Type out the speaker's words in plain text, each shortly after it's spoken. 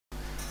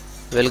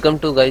Welcome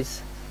to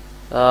guys.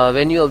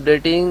 When you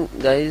updating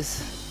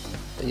guys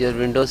your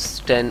Windows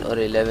 10 or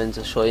 11,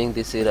 so showing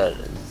this error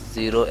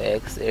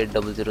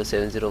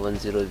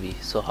 0x8007010b.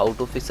 So how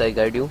to fix, I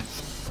guide you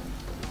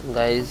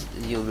guys.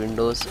 Your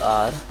Windows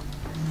are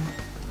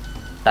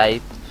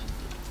type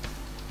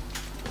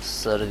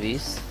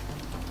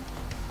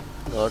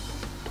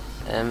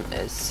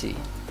service.msc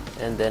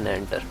and then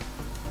enter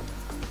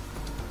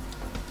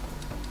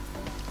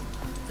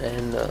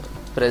and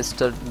press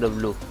the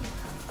W.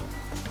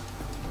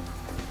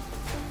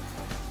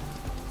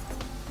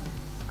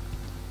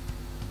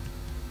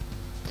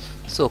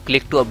 So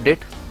click to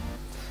update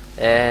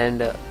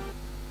and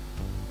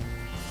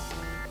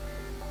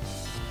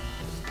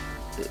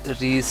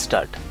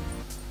restart.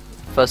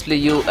 Firstly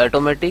you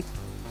automatic,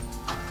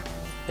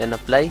 then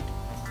apply,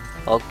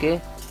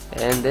 okay,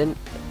 and then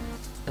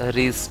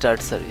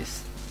restart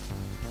service,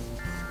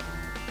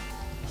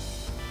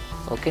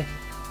 okay,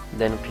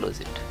 then close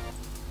it.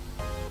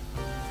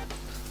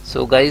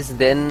 So guys,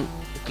 then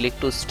click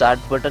to start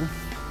button,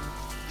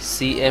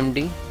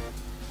 cmd,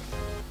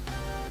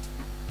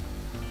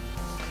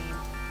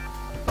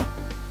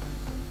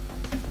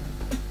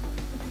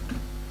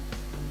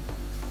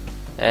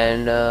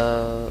 and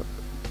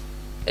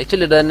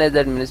actually run as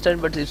administrator,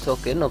 but it's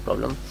okay, no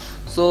problem.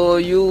 So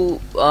you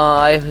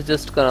I have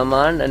just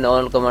command, and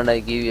all command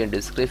I give you a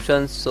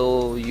description,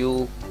 so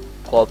you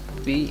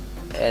copy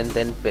and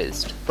then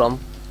paste from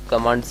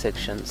command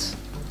sections.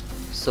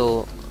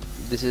 So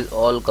this is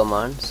all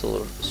command,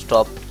 so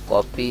stop,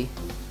 copy,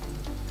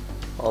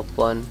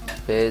 open,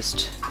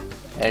 paste,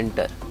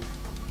 enter.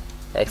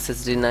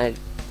 Access denied,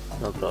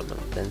 no problem.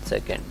 Then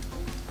second,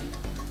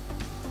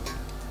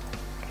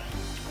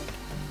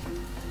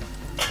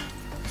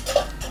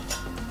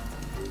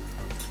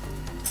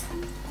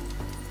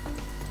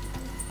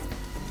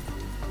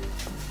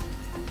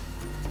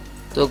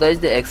 so guys,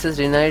 the access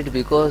denied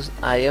because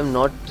I am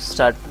not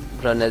start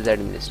run as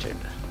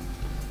administrator.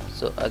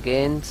 So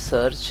again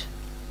search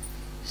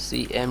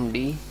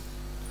cmd,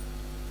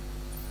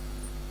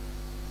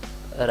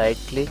 right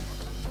click,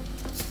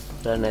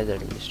 run as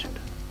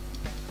administrator.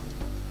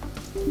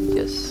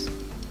 Yes,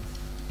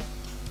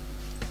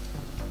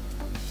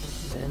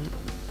 then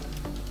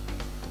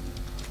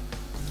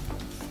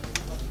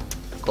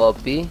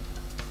copy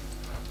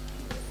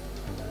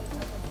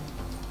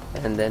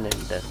and then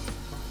enter.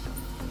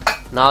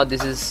 Now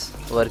this is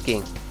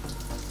working,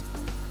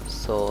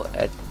 so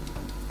at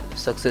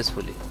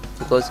successfully,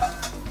 because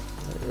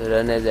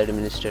run as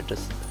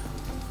administrators.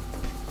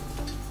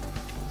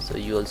 So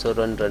you also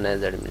run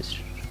as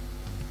administrator,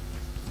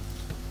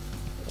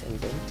 and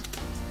then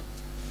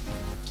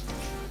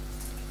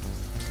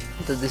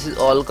so this is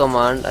all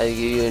command I give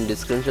you in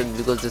description,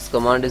 because this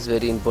command is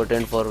very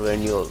important for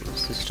when your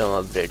system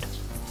update.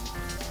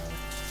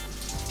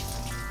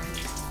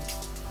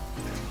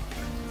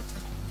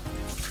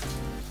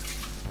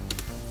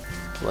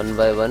 One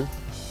by one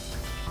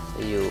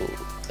you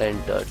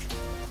entered.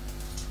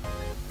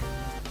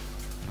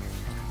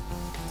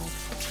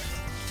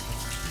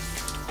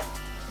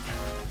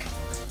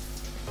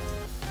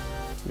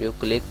 You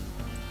click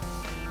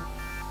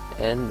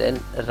and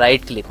then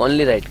right click,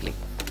 only right click.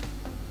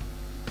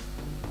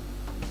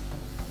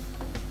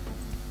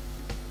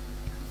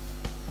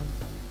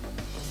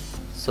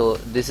 So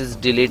this is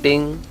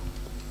deleting.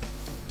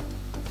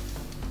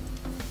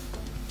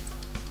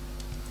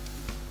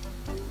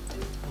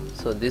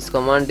 So this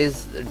command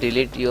is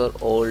delete your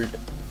old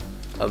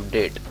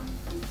update.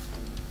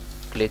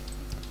 Click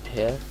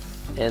here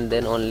and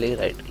then only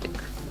right click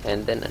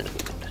and then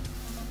unclick it.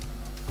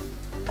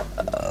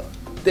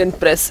 Then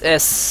press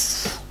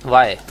S,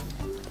 Y.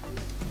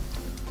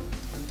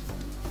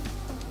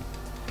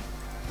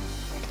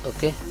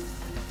 Okay.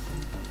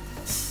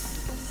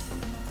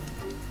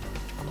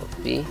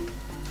 Copy.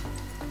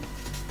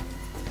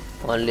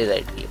 Only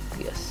right click,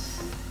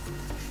 yes,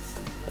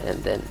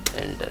 and then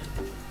enter.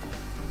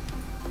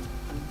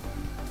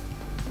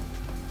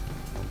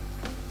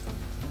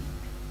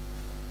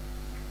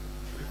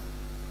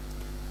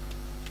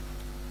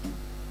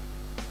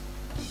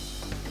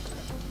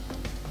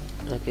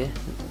 Okay,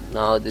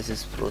 now this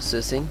is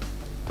processing.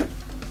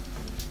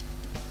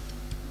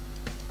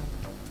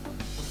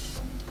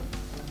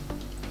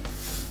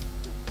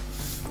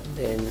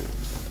 Then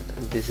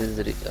this is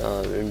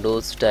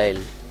Windows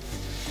style.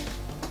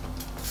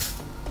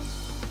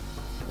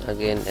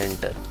 Again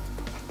enter.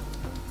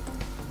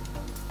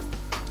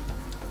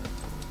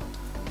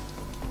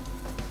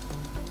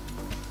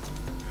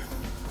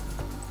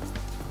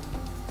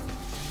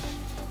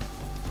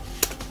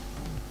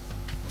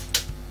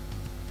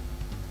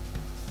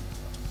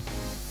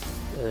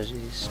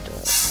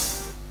 Restart.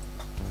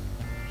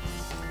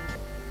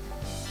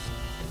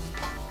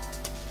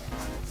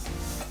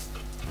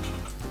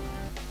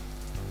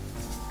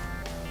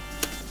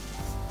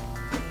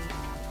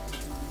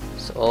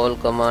 So all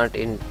command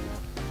in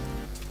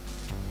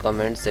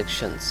comment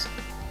sections,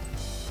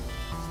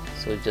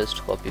 so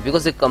just copy,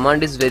 because the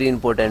command is very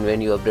important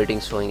when you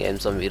updating, showing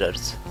some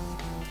errors.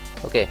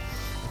 Okay,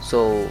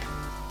 so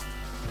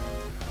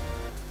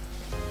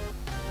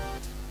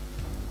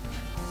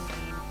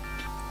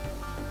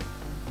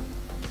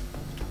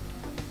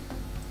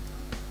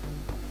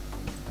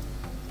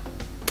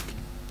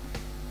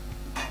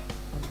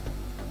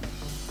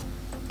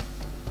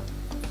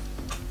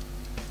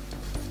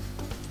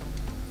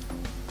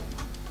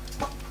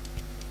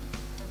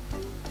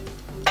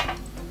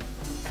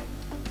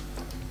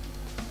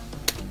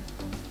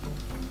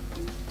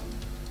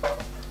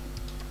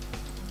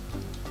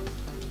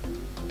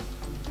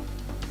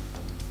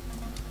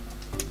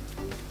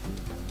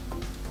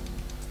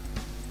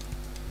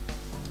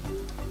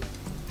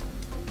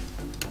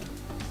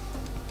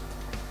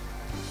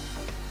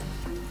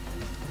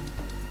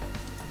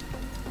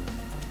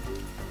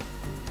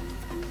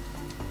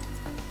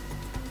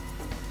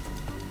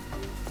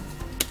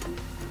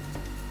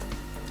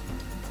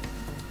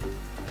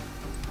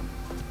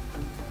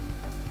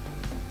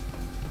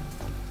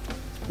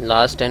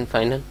last and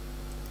final,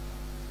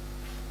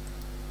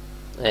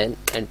 and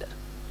enter.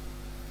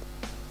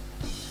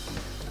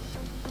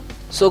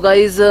 So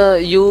guys,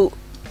 you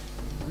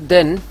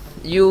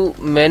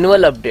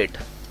manual update,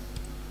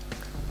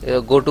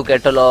 go to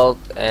catalog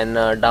and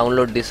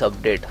download this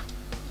update,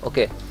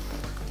 okay,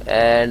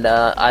 and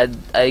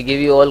I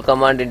give you all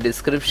command in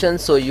description,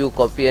 so you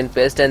copy and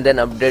paste and then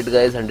update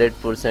guys.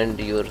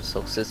 100% you're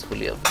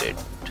successfully update.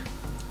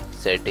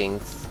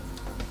 Settings,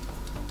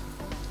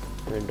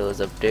 Windows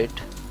update,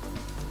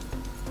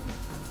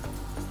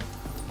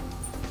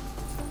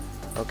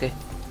 okay,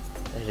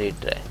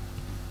 retry.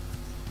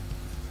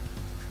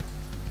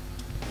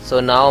 So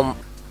now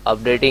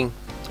updating,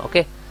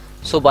 okay.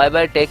 So bye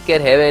bye, take care.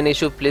 Have an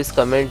issue, please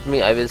comment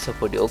me, I will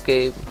support you.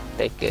 Okay,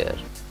 take care.